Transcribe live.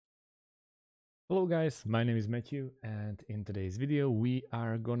Hello guys, my name is Matthew, and in today's video we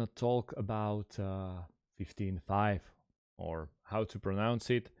are gonna talk about 15.5 or how to pronounce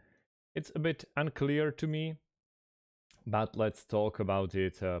it. It's a bit unclear to me, but let's talk about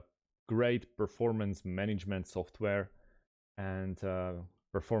it. Great performance management software and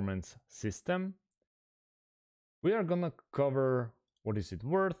performance system. We are gonna cover what is it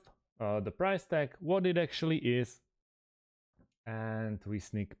worth, the price tag, what it actually is, and we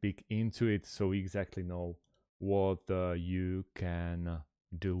sneak peek into it so we exactly know what you can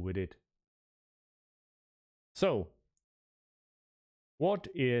do with it. So, what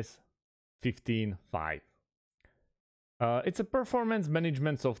is 15.5? It's a performance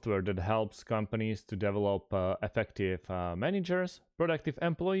management software that helps companies to develop effective managers, productive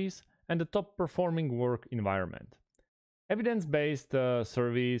employees, and a top performing work environment. Evidence-based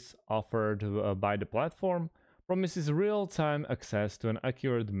service offered by the platform promises real-time access to an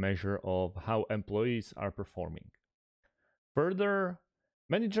accurate measure of how employees are performing. Further,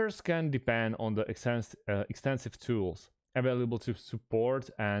 managers can depend on the extensive tools available to support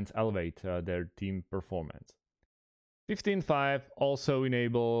and elevate their team performance. 15.5 also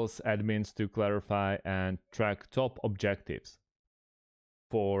enables admins to clarify and track top objectives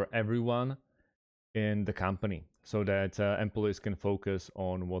for everyone in the company so that employees can focus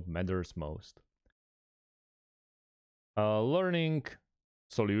on what matters most. A learning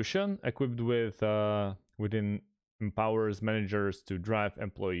solution equipped with empowers managers to drive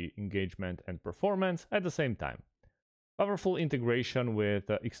employee engagement and performance at the same time. Powerful integration with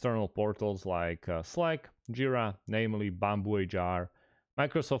external portals like Slack, Jira, namely Bamboo HR,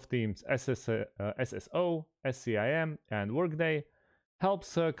 Microsoft Teams, SSO, SCIM, and Workday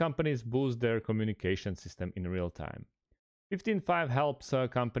helps companies boost their communication system in real time. 15.5 helps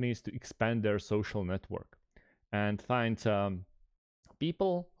companies to expand their social network and find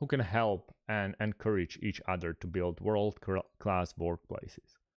people who can help and encourage each other to build world-class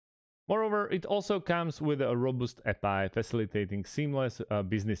workplaces. Moreover, it also comes with a robust API facilitating seamless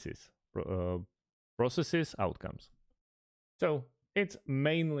businesses, processes, outcomes. So it's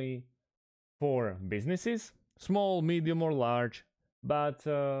mainly for businesses, small, medium, or large, but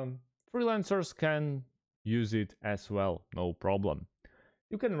freelancers can use it as well, no problem.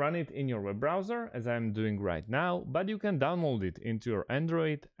 You can run it in your web browser, as I'm doing right now, but you can download it into your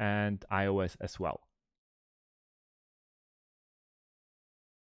Android and iOS as well.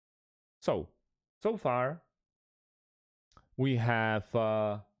 So far, we have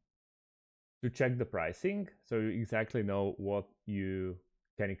to check the pricing, so you exactly know what you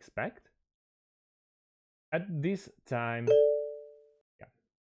can expect. At this time,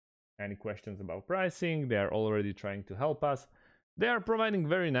 any questions about pricing, they are already trying to help us. They are providing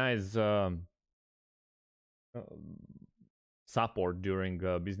very nice support during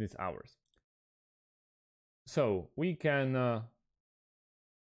business hours. So we can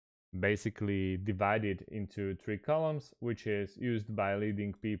basically divide it into 3 columns, which is used by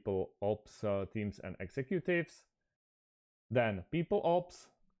leading people, ops, teams, and executives. Then people ops,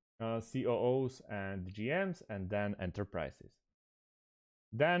 COOs, and GMs, and then enterprises.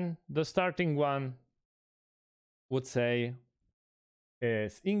 Then the starting one would say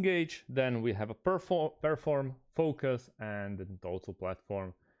is engage, then we have a perform, focus, and the total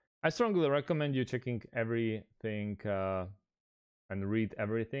platform. I strongly recommend you checking everything and read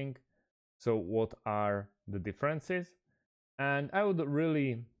everything. So what are the differences? And I would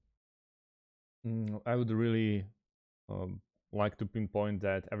really like to pinpoint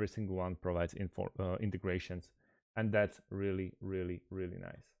that every single one provides integrations, and that's really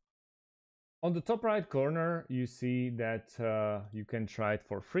nice. On the top right corner, you see that you can try it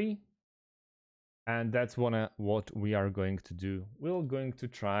for free. And that's what we are going to do. We're going to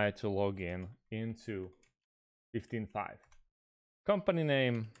try to log in into 15.5. Company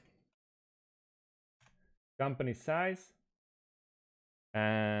name, company size,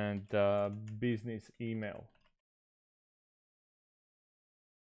 and business email.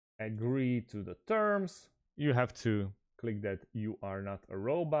 Agree to the terms. You have to click that you are not a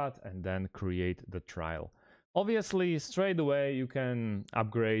robot and then create the trial. Obviously, straight away you can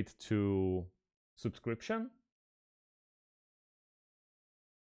upgrade to subscription.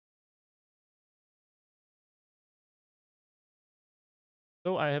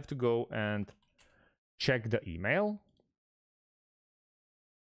 So I have to go and check the email.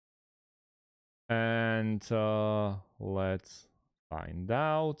 And let's find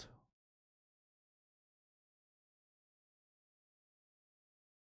out.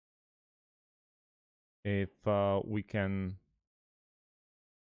 If we can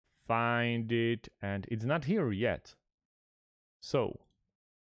find it, and it's not here yet. So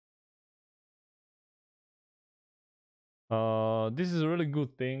This is a really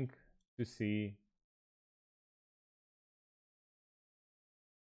good thing to see.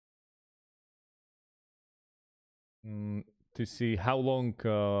 To see how long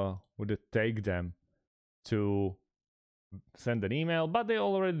would it take them to send an email, but they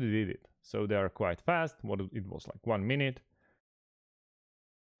already did it, so they are quite fast. It was like 1 minute.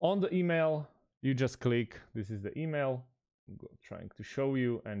 On the email, you just click, this is the email I'm trying to show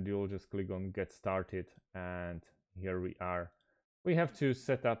you, and you'll just click on get started, and here we are. We have to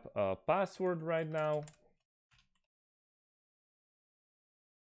set up a password right now.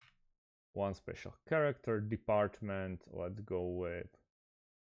 One special character, department, let's go with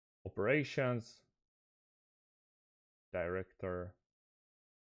operations, director,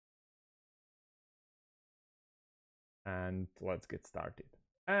 and let's get started.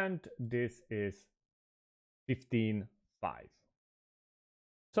 And this is 15.5.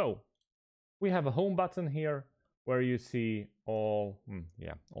 So we have a home button here where you see all,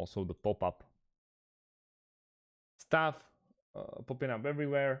 also the pop-up stuff popping up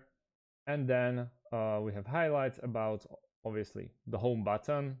everywhere. And then we have highlights about, obviously, the home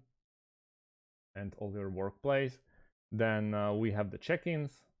button and all your workplace. Then we have the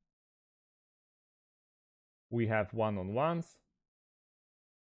check-ins. We have one-on-ones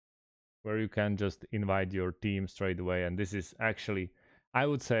where you can just invite your team straight away. And this is actually, I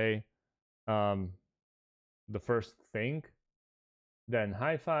would say, the first thing. Then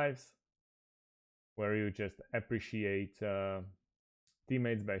high fives, where you just appreciate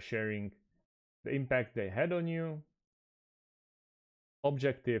teammates by sharing the impact they had on you.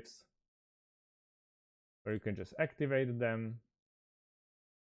 Objectives, where you can just activate them.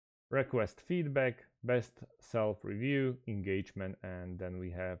 Request feedback, best self-review, engagement, and then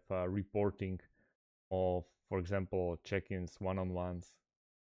we have reporting of, for example, check-ins, one-on-ones,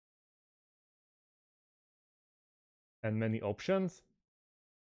 and many options.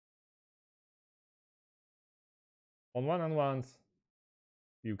 On one-on-ones,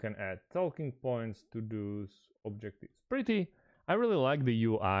 you can add talking points, to-dos, objectives. I really like the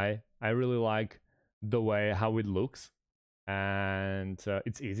UI. I really like the way how it looks, and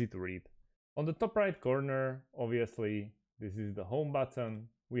it's easy to read. On the top right corner, obviously, this is the home button.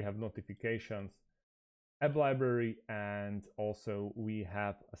 We have notifications, app library, and also we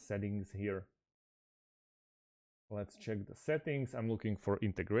have settings here. Let's check the settings. I'm looking for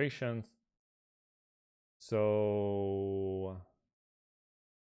integrations. So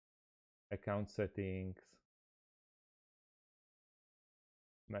account settings,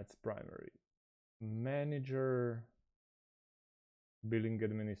 Mets primary manager, billing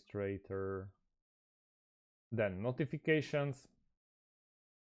administrator, then notifications,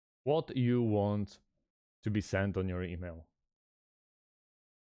 what you want to be sent on your email.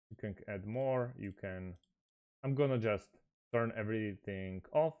 You can add more, I'm gonna just turn everything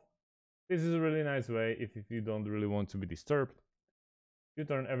off. This is a really nice way if you don't really want to be disturbed. You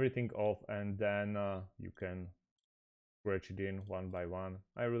turn everything off, and then you can scratch it in one by one.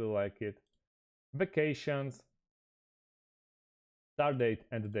 I really like it. Vacations, start date,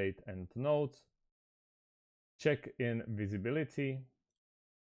 end date, and notes. Check in visibility,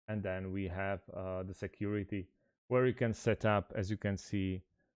 and then we have the security, where you can set up, as you can see,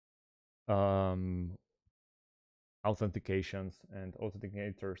 authentications and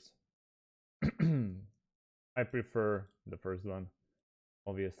authenticators. I prefer the first one,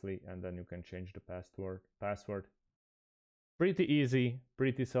 obviously, and then you can change the password. Pretty easy,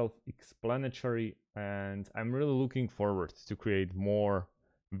 pretty self-explanatory, and I'm really looking forward to create more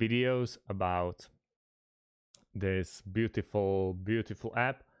videos about this beautiful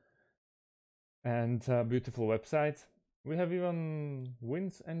app and beautiful website. We have even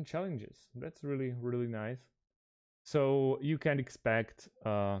wins and challenges. That's really nice. So you can expect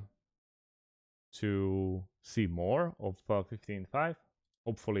to see more of 15.5.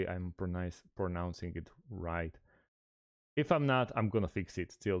 Hopefully I'm pronouncing it right. If I'm not, I'm gonna fix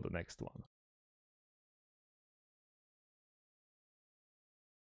it till the next one.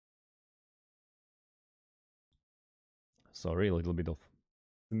 Sorry, a little bit of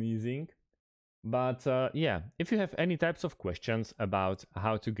sneezing. But yeah, if you have any types of questions about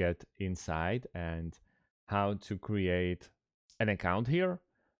how to get inside and how to create an account here,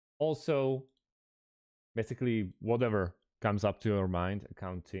 also basically whatever comes up to your mind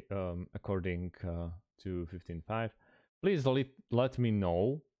according to 15.5, please let me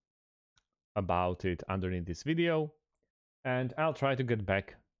know about it underneath this video, and I'll try to get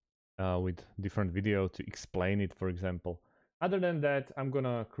back with different video to explain it, for example. Other than that, I'm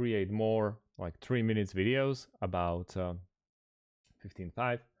gonna create more like 3 minutes videos about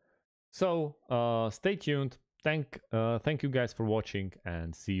 15.5. So stay tuned. Thank you guys for watching,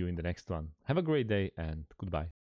 and see you in the next one. Have a great day and goodbye.